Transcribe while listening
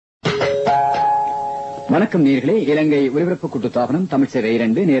வணக்கம் நேயர்களே. இலங்கை ஒலிபரப்பு கூட்டுத்தாபனம் தமிழ் சேவை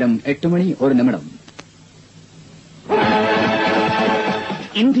 2 நேரம் 8:01.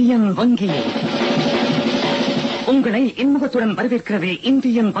 இந்தியன் வங்கி உங்களை இன்முகத்துடன் வரவேற்கிறது.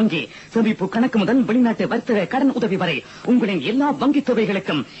 இந்தியன் வங்கி சேமிப்பு கணக்கு முதல் வெளிநாட்டு வர்த்தக கடன் உதவி வரை உங்களின் எல்லா வங்கி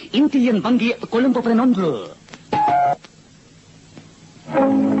தொகைகளுக்கும் இந்தியன் வங்கி கொழும்பு 11.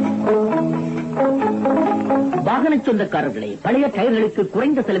 வாகன சொந்தக்காரர்களே, பழைய டயர்களுக்கு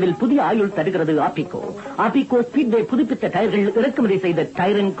குறைந்த செலவில் புதிய ஆயுள் தருகிறது ஆப்பிகோ. ஆப்பிகோ ஸ்பீட்வே புதுப்பித்த டயர்கள் இறக்குமதி செய்த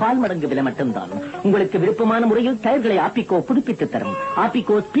டயரின் 4 மடங்கு விலை மட்டும்தான். உங்களுக்கு விருப்பமான முறையில் டயர்களை ஆப்பிகோ புதுப்பித்து தரும்.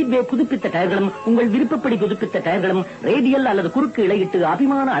 ஆப்பிகோ ஸ்பீட்வே புதுப்பித்த டயர்களும் உங்கள் விருப்பப்படி புதுப்பித்த டயர்களும் ரேடியல் அல்லது குறுக்கு இழையிட்டு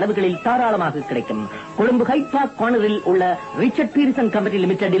அபிமான அளவுகளில் தாராளமாக கிடைக்கும். கொழும்பு ஹைட் பார்க் கார்னரில் உள்ள ரிச்சர்ட் பீரிசன் கம்பெனி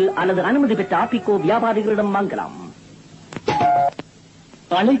லிமிடெடில் அல்லது அனுமதி பெற்ற ஆப்பிகோ வியாபாரிகளிடம் வாங்கலாம்.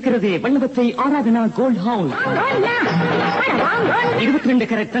 அழைக்கிறது Wellawatte Aradhana gold house. 22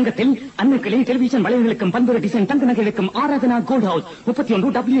 carrot தங்கத்தில் அன்னுக்களே டெலிவிஷன் வளையர்களுக்கும் 19 டிசைன் தங்க நகைகளுக்கும் Aradhana gold house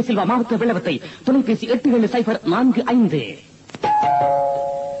 31 W Silva மாவட்ட வெள்ளவத்தை. தொலைபேசி 870445.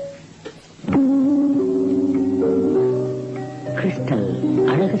 கிறிஸ்டல்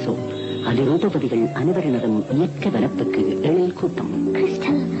அழகு சோப் அதிரூபதிகள் அனைவரினதும் இயற்கை வரப்புக்கு எழில் கூட்டம்.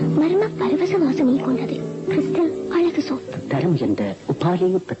 கிறிஸ்டல் மர்ம பரவச வாசனை கொண்டது. கிறிஸ்டல் அழகு சோப் தரம் என்ற உபாலை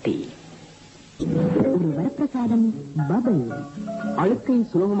உற்பத்தி. ஒரு வரப்பிரசாதம் பபிள். அழுக்கை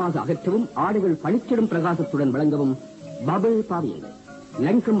சுலபமாக அகற்றவும் ஆடைகள் பளிச்சிடும் பிரகாசத்துடன் வழங்கவும் பபிள் பாவியல்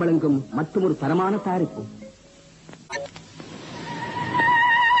லங்கம் வழங்கும் மற்றும் ஒரு தரமான தயாரிப்பு.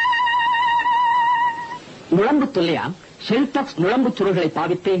 நுழம்பு தொல்லையா? ஷெல்டாக்ஸ் நுழம்பு சுருள்களை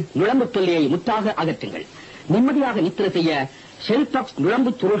பாவித்து நுழம்பு தொல்லையை முற்றாக அகற்றுங்கள். நிம்மதியாக நித்திர செய்ய ஷெல்டாக்ஸ்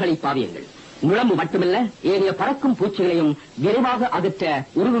நுழம்பு சுருள்களை பாவியுங்கள். நுழம்பு மட்டுமல்ல, ஏனைய பறக்கும் பூச்சிகளையும் விரைவாக அகற்ற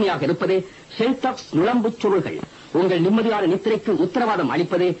உறுதுணையாக இருப்பது ஷெல்டாக்ஸ் நுழம்பு சுருள்கள். உங்கள் நிம்மதியான நித்திரைக்கு உத்தரவாதம்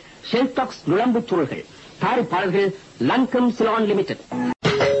அளிப்பது ஷெல்டாக்ஸ் நுழம்பு சுருள்கள். தயாரிப்பாளர்கள் லங்கம் சிலான் லிமிடெட்.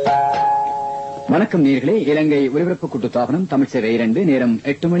 வணக்கம் நேயர்களே. இலங்கை ஒலிபரப்பு கூட்டுத்தாபனம் தமிழ் சேவை 2 நேரம்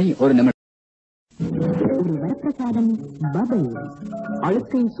 8:01. ஒரு வரப்பிரசாதம் பபிள்.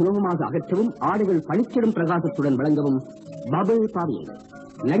 அழுக்கை சுலபமாக அகற்றவும் ஆடைகள் பளிச்சிடும் பிரகாசத்துடன் வழங்கவும் பபிள் பாவியல்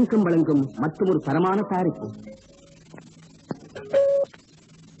லங்கம் வழங்கும் மற்றும் ஒரு தரமான தயாரிப்பு.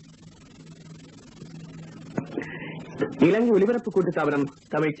 இலங்கை ஒலிபரப்பு கூட்டுத்தாபனம்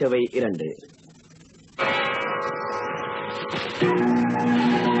தமிழ் சேவை 2.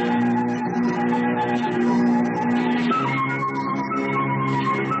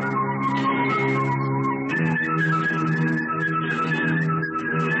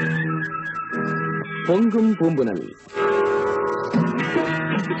 பொங்கும் பூம்புனல்.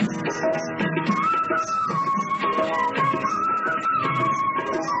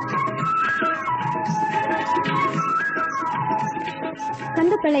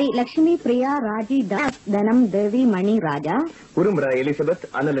 கந்துப்பளை லட்சுமி, பிரியா, ராஜி, தாஸ், தனம், தேவி, மணி, ராஜா, உரும்புரா, எலிசபெத்,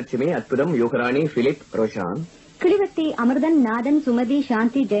 அன்னலட்சுமி, அற்புதம், யோகராணி, பிலிப், ரோஷான், கிளிவத்தி, அமிர்தன், நாதன், சுமதி,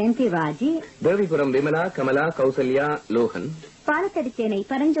 சாந்தி, ஜெயந்தி, ராஜி, தேவிபுரம், விமலா, கமலா, கௌசல்யா, லோகன், பாலத்தடிச்சேனை,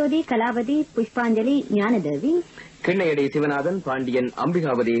 பரஞ்சோதி, கலாவதி, புஷ்பாஞ்சலி, ஞானதேவி, கிண்ணையடி, சிவநாதன், பாண்டியன்,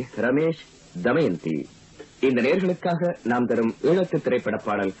 அம்பிகாவதி, ரமேஷ், தமயந்தி. இந்த நேர்களுக்காக நாம் தரும் ஈழத்து திரைப்பட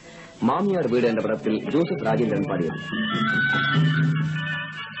பாடல் மாமியார் வீடு என்ற படத்தில் ஜோசப் ராஜேந்திரன் பாடியது.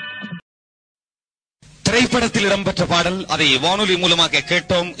 திரைப்படத்தில் இடம்பெற்ற பாடல். அதை வானொலி மூலமாக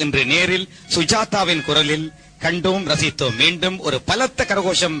கேட்டோம். இன்று நேரில் சுஜாதாவின் குரலில் கண்டோம், ரசித்தோம். மீண்டும் ஒரு பலத்த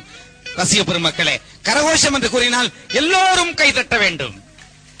கரகோஷம். ரசிக பெருமக்களே, கரகோஷம் என்று கூறினால் எல்லோரும் கைதட்ட வேண்டும்.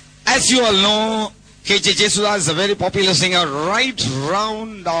 As you all know, KJ Jesudas is a very popular singer right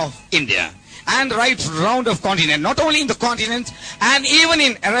round of India and right round of continent, not only in the continent and even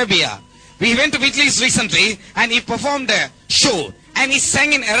in Arabia. We went to Middle East recently and he performed a show and he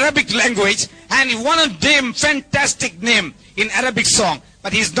sang in Arabic language and he won a damn fantastic name in Arabic song.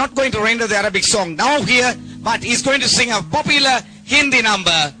 But he's not going to render the Arabic song now here, but he's going to sing a popular Hindi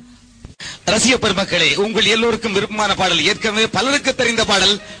number. ரசிக பெருமக்களே, உங்கள் எல்லோருக்கும் விருப்பமான பாடல், ஏற்கனவே பலருக்கு தெரிந்த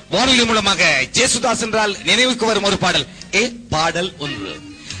பாடல், வானொலி மூலமாக ஜேசுதாஸ் என்றால் நினைவுக்கு வரும் ஒரு பாடல். பாடல் 1.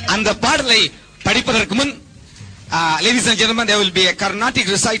 அந்த பாடலை படிப்பதற்கு முன், ladies and gentlemen, there will be a Carnatic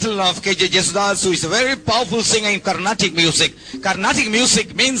recital of KJ Jesudas, who is a very powerful singer in Carnatic music. Carnatic music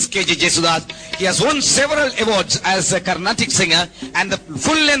means KJ Jesudas. He has won several awards as a Carnatic singer, and the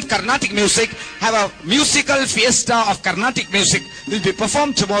full-length Carnatic music have a musical fiesta of Carnatic music will be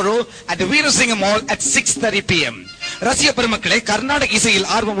performed tomorrow at the Veerasingam Hall at 6:30 p.m. ரசிக பெருமக்களே, கர்நாடக இசையில்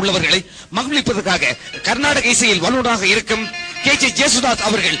ஆர்வம் உள்ளவர்களை மகிழ்விப்பதற்காக கர்நாடக இசையில் வல்லுநராக இருக்கும் KJ Yesudas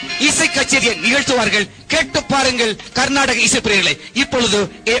அவர்கள் இசை கச்சேரியை நிகழ்த்துவார்கள். கேட்டு பாருங்கள் கர்நாடக இசை பிரியர்களை. இப்பொழுது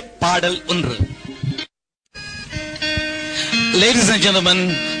பாடல் 1. Ladies and gentlemen,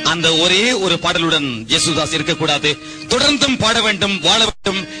 அந்த ஒரே ஒரு பாடலுடன் ஜேசுதாஸ் இருக்கக்கூடாது, தொடர்ந்தும் பாட வேண்டும், வாழ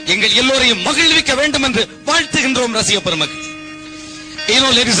வேண்டும், எங்கள் எல்லோரையும் மகிழ்விக்க வேண்டும் என்று வாழ்த்துகின்றோம் ரசிக பெருமக்கள். You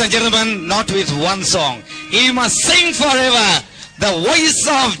know, ladies and gentlemen, not with one song. He must sing forever. The voice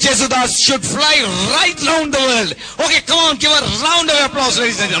of Jesudas should fly right round the world. Okay, come on, give a round of applause,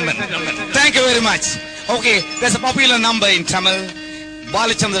 ladies and gentlemen. Thank you very much. Okay, there's a popular number in Tamil,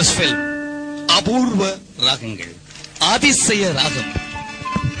 Balachandra's film, Apurva Ragangal, Adisaya Ragam.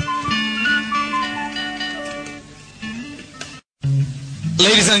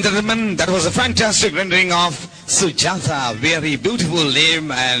 Ladies and gentlemen, that was a fantastic rendering of Sujata. Very beautiful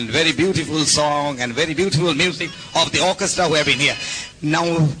name and very beautiful song and very beautiful music of the orchestra who have been here. Now,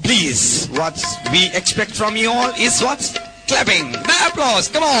 please, what we expect from you all is what? Clapping. The applause.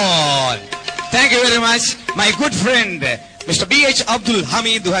 Come on. Thank you very much. My good friend, Mr. B.H. Abdhul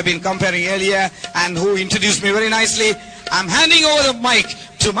Hameedh, who have been comparing earlier and who introduced me very nicely. I'm handing over the mic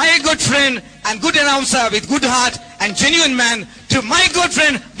to my good friend and good announcer with good heart and genuine man, to my good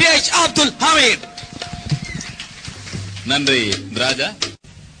friend B.H. Abdul Hameedh. நன்றி ராஜா.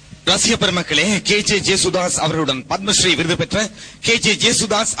 ரசிக பெருமக்களே, KJ Yesudas அவர்களுடன் பத்மஸ்ரீ விருது பெற்ற KJ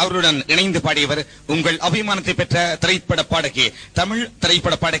Yesudas அவர்களுடன் இணைந்து பாடியவர் உங்கள் அபிமானத்தை பெற்ற திரைப்பட பாடகி, தமிழ்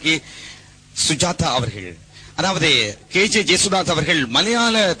திரைப்பட பாடகி சுஜாதா அவர்கள். அதாவது KJ ஜேசுதாஸ் அவர்கள்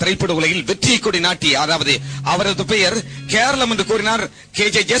மலையாள திரைப்பட உலகில் வெற்றி கொடி நாட்டி, அதாவது அவரது பெயர் கேரளம் என்று கூறினார்,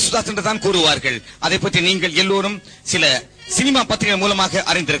 KJ ஜேசுதாஸ் என்று தான் கூறுவார்கள். அதை பற்றி நீங்கள் எல்லோரும் சில சினிமா பத்திரிகை மூலமாக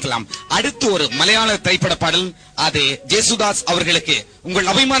அறிந்திருக்கலாம். அடுத்து ஒரு மலையாள திரைப்பட பாடல், அது ஜேசுதாஸ் அவர்களுக்கு, உங்கள்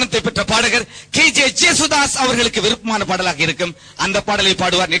அபிமானத்தை பெற்ற பாடகர் KJ ஜேசுதாஸ் அவர்களுக்கு விருப்பமான பாடலாக இருக்கும். அந்த பாடலை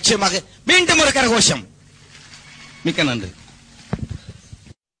பாடுவார் நிச்சயமாக. மீண்டும் ஒரு கரகோஷம். மிக்க நன்றி.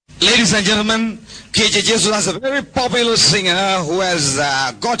 Ladies and gentlemen, KJ Jesudas, a very popular singer who has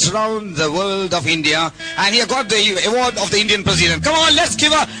got around the world of India, and he got the award of the Indian President. Come on, let's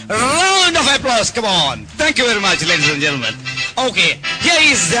give a round of applause. Come on. Thank you very much, ladies and gentlemen. Okay, here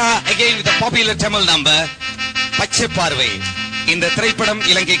is again with the popular Tamil number, Pache Parvai. இந்த திரைப்படம்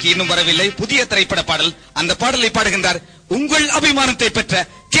இலங்கைக்கு இன்னும் வரவில்லை, புதிய திரைப்பட பாடல். அந்த பாடலை பாடுகின்றார் உங்கள் அபிமானத்தை பெற்ற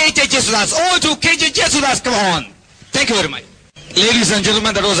KJ Jesudas. Oh, to KJ Jesudas, come on. Thank you very much. Ladies and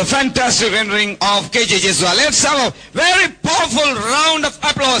gentlemen, that was a fantastic rendering of KJ Jesudas. Let's have a very powerful round of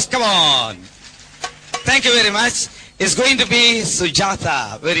applause. Come on. Thank you very much. It's going to be Sujata,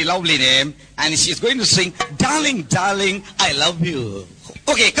 very lovely name, and she's going to sing Darling, Darling, I Love You.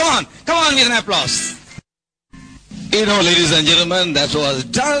 Okay, come on with an applause. You know, ladies and gentlemen, that was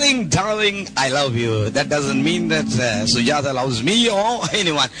Darling, Darling, I Love You. That doesn't mean that Sujata loves me or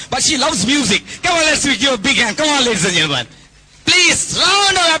anyone, but she loves music. Come on, let's give a big hand. Come on, ladies and gentlemen. Please,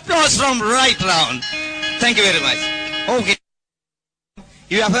 round of applause from right round. Thank you very much. Okay.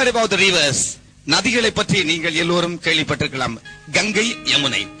 You have heard about the rivers. நதிகளை பற்றி நீங்கள் எல்லோரும் கேள்விப்பட்டிருக்கலாம். கங்கை,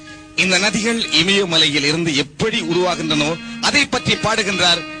 யமுனை. இந்த நதிகள் இமயமலையில் இருந்து எப்படி உருவாகின்றனோ அதை பற்றி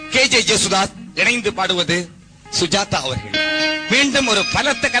பாடுகின்றார் KJ ஜேசுதாஸ். இணைந்து பாடுவது சுஜாதா அவர்கள். மீண்டும் ஒரு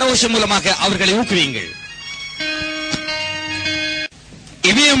பலத்த கரகோஷம் மூலமாக அவர்களை ஊக்குவியுங்கள்.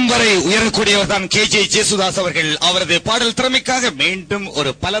 இமயம் வரை உயரக்கூடியவர் தான் KJ ஜேசுதாஸ் அவர்கள். அவரது பாடல் திறமைக்காக மீண்டும்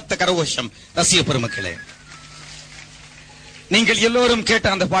ஒரு பலத்த கரகோஷம். ரசிக பெருமக்களே, நீங்கள் எல்லோரும் கேட்ட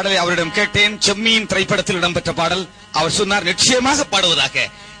அந்த பாடலை அவரிடம் கேட்டேன். செம்மீன் திரைப்படத்தில் இடம்பெற்ற பாடல். அவர் சொன்னார் நிச்சயமாக பாடுவதாக.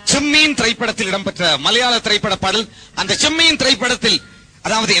 செம்மீன் திரைப்படத்தில் இடம்பெற்ற மலையாள திரைப்பட பாடல். அந்த செம்மீன் திரைப்படத்தில்,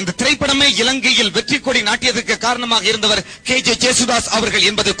 அதாவது இந்த திரைப்படமே இலங்கையில் வெற்றி கொடி நாட்டியதற்கு காரணமாக இருந்தவர் KJ ஜேசுதாஸ் அவர்கள்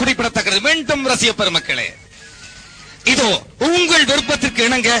என்பது குறிப்பிடத்தக்கது. மீண்டும் ரசிக பெருமக்களே, இதோ உங்கள் விருப்பத்திற்கு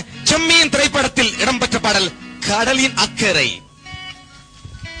இணங்க செம்மீன் திரைப்படத்தில் இடம்பெற்ற பாடல் கடலின் அக்கறை.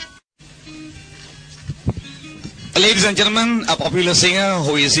 Ladies and gentlemen, a popular singer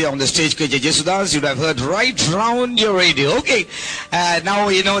who is here on the stage, KJ Jesudas, you'd have heard right round your radio. Okay, now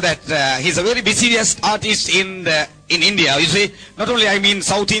you know that he's a very busiest artist in India. You see, not only I mean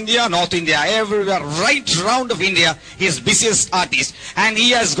South India, North India, everywhere, right round of India, he is busiest artist, and he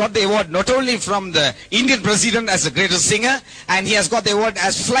has got the award not only from the Indian President as the greatest singer, and he has got the award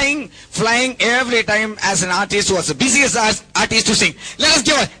as flying every time as an artist who was the busiest artist to sing. Let us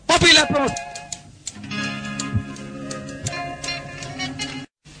give a popular applause